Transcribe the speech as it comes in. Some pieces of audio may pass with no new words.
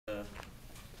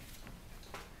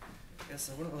guess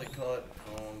I wouldn't really call it a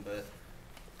poem, but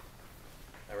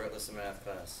I wrote this in math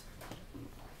class.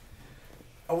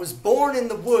 I was born in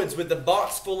the woods with a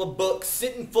box full of books,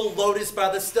 sitting full lotus by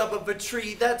the stub of a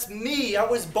tree. That's me. I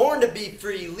was born to be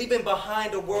free, leaving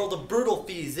behind a world of brutal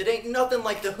fees. It ain't nothing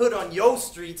like the hood on yo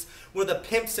streets, where the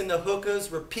pimps and the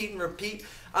hookers repeat and repeat.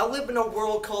 I live in a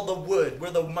world called the wood,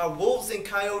 where my wolves and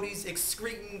coyotes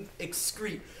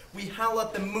excrete. We howl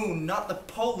at the moon, not the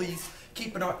police,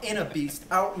 keeping our inner beast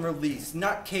out and released,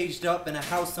 not caged up in a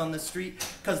house on the street,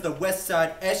 cause the west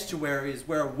side estuary is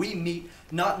where we meet,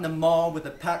 not in the mall with a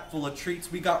pack full of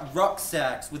treats. We got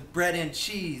rucksacks with bread and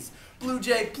cheese. Blue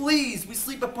Jay, please, we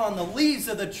sleep upon the leaves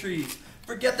of the trees.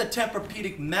 Forget the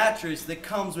Tempur-Pedic mattress that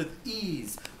comes with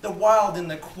ease. The wild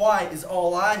and the quiet is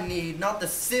all I need, not the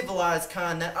civilized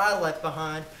kind that I left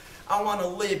behind. I want to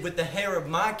live with the hair of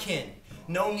my kin.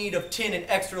 No need of tin and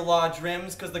extra large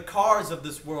rims, cause the cars of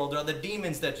this world are the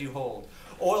demons that you hold.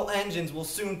 Oil engines will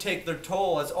soon take their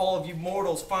toll as all of you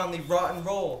mortals finally rot and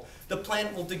roll. The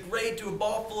planet will degrade to a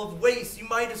ball full of waste. You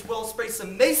might as well spray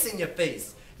some mace in your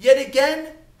face. Yet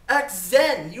again, act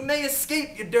zen. You may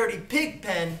escape your dirty pig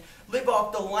pen. Live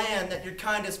off the land that your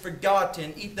kind has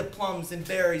forgotten. Eat the plums and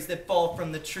berries that fall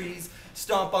from the trees.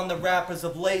 Stomp on the wrappers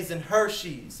of Lay's and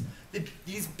Hershey's.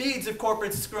 These beads of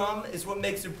corporate scrum is what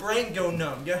makes your brain go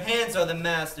numb. Your hands are the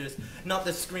masters, not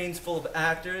the screens full of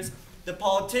actors. The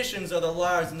politicians are the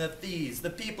liars and the thieves. The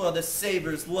people are the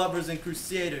savers, lovers, and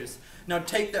crusaders. Now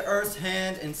take the earth's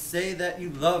hand and say that you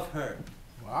love her.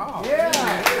 Wow. Yeah.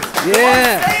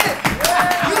 Yeah.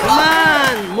 Come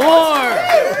on, more.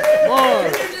 More.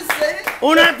 Did you just say it?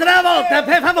 Un'altra volta,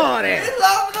 per favore. We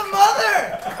love the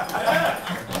mother!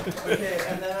 Okay,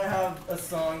 and then I have a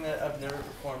song that I've never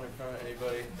performed in front of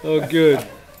anybody Oh, good.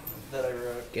 that I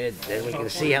wrote. Good. Then we can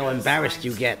see how embarrassed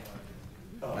you get.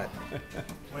 Oh.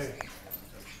 Wait.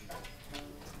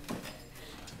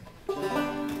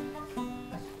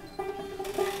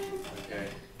 Okay.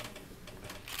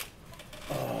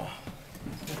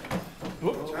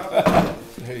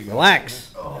 There you go.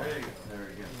 Relax. Oh, there we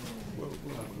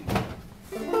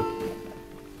go.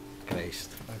 Christ.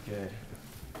 Okay.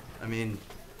 I mean,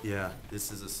 yeah,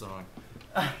 this is a song.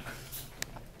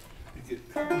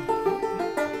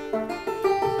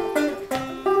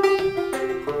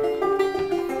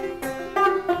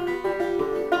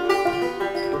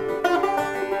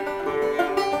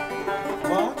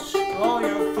 Watch all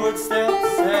your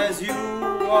footsteps as you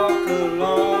walk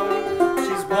along.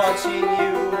 She's watching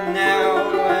you now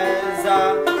as I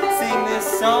sing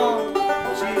this song.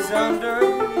 She's under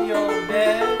your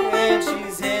bed and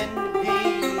she's in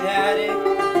the attic.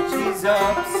 She's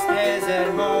upstairs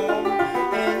at home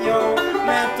in your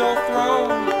mental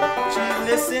throne. She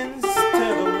listens to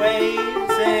the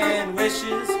waves and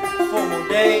wishes for more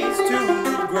days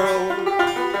to grow.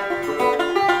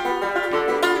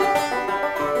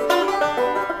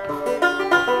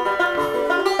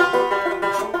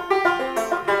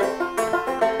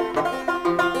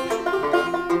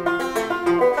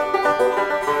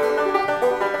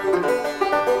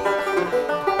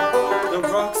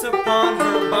 Upon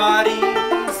her body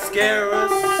scare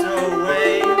us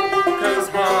away, 'cause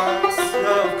hearts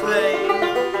of clay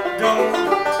don't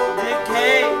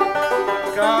decay.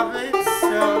 Goblets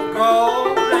of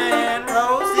gold and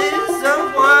roses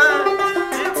of wine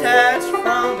detached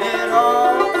from it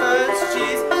all, 'cause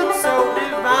she's so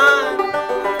divine.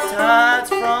 Tides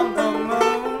from the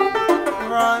moon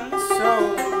run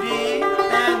so deep,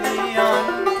 and the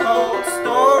untold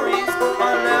stories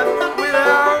are left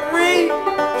without read.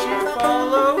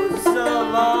 Follows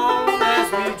along as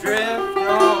we drift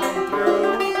on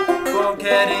through,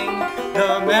 forgetting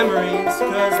the memories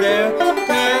 'cause they're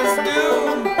past due.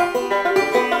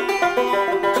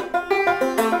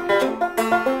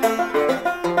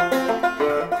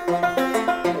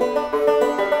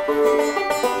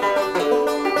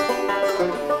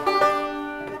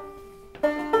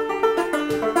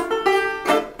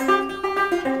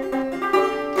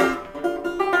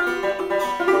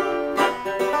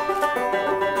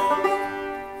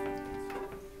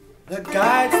 The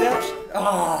guides that...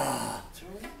 Ah.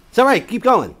 It's all right. Keep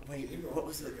going. Wait, what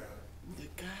was it? The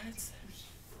guides?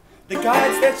 The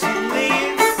guides that she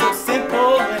leaves, so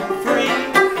simple and free.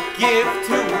 Give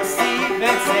to receive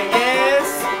and say yes,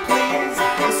 please.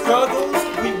 The struggles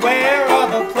we wear are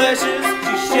the pleasures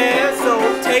she shares. So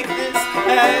take this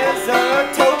as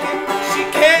a token she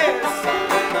cares.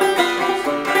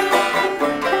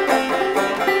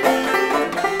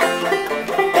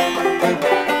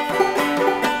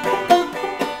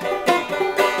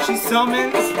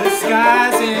 Summons the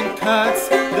skies and cuts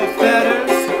the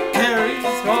fetters, carries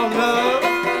all love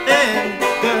and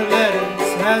the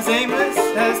letters, has aimless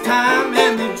time